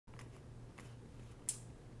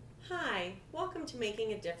welcome to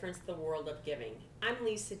Making a Difference, the World of Giving. I'm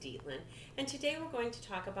M.Dietlin, and today we're going to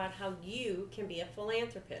talk about how you can be a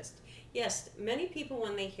philanthropist. Yes, many people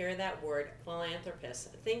when they hear that word,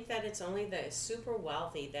 philanthropist, think that it's only the super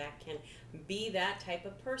wealthy that can be that type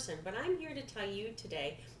of person, but I'm here to tell you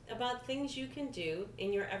today about things you can do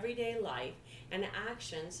in your everyday life and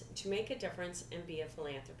actions to make a difference and be a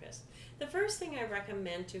philanthropist. The first thing I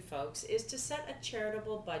recommend to folks is to set a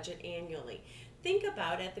charitable budget annually. Think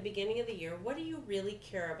about at the beginning of the year, what do you really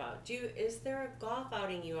care about? Is there a golf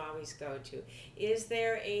outing you always go to? Is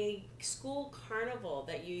there a school carnival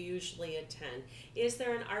that you usually attend? Is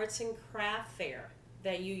there an arts and craft fair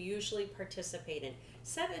that you usually participate in?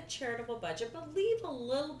 Set a charitable budget, but leave a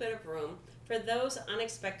little bit of room for those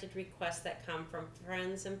unexpected requests that come from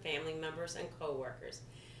friends and family members and coworkers.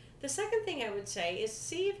 The second thing I would say is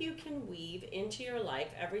see if you can weave into your life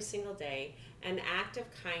every single day an act of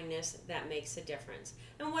kindness that makes a difference.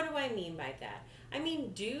 And what do I mean by that? I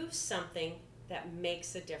mean do something that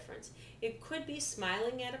makes a difference. It could be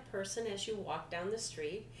smiling at a person as you walk down the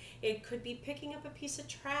street. It could be picking up a piece of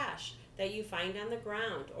trash that you find on the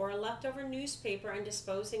ground or a leftover newspaper and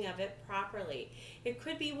disposing of it properly. It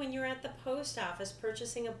could be when you're at the post office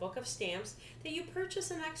purchasing a book of stamps that you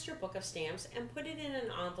purchase an extra book of stamps and put it in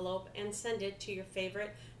an envelope and send it to your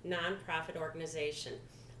favorite nonprofit organization.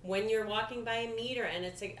 When you're walking by a meter and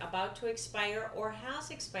it's about to expire or has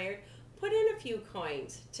expired, put in a few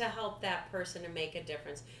coins to help that person and make a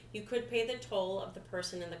difference. You could pay the toll of the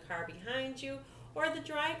person in the car behind you or the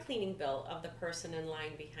dry cleaning bill of the person in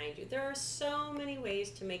line behind you. There are so many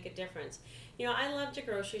ways to make a difference. You know, I love to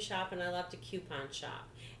grocery shop and I love to coupon shop.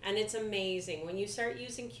 And it's amazing. When you start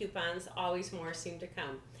using coupons, always more seem to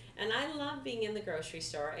come. And I love being in the grocery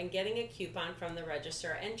store and getting a coupon from the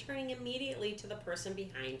register and turning immediately to the person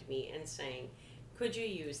behind me and saying, could you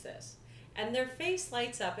use this? And their face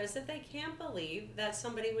lights up as if they can't believe that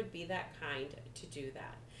somebody would be that kind to do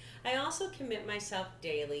that. I also commit myself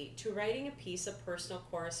daily to writing a piece of personal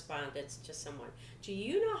correspondence to someone. Do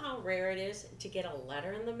you know how rare it is to get a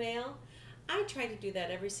letter in the mail? I try to do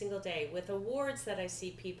that every single day with awards that I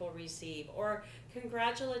see people receive or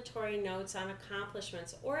congratulatory notes on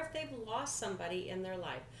accomplishments or if they've lost somebody in their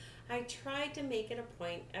life. I try to make it a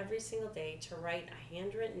point every single day to write a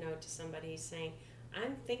handwritten note to somebody saying,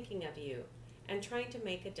 I'm thinking of you and trying to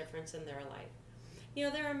make a difference in their life. You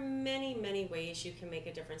know, there are many, many ways you can make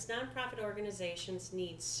a difference. Nonprofit organizations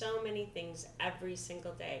need so many things every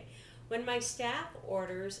single day. When my staff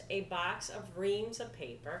orders a box of reams of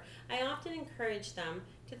paper, I often encourage them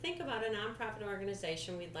to think about a nonprofit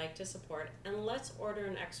organization we'd like to support and let's order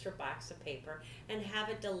an extra box of paper and have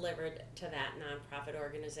it delivered to that nonprofit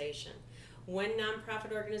organization. When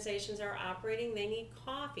nonprofit organizations are operating, they need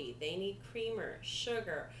coffee, they need creamer,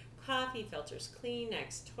 sugar, coffee filters,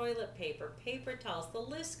 Kleenex, toilet paper, paper towels, the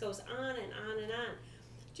list goes on and on and on.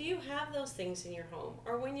 Do you have those things in your home?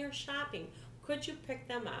 Or when you're shopping, could you pick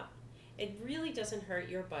them up? It really doesn't hurt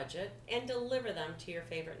your budget and deliver them to your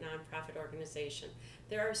favorite nonprofit organization.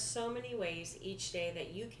 There are so many ways each day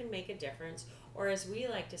that you can make a difference, or as we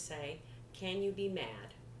like to say, can you be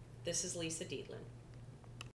mad? This is M.Dietlin.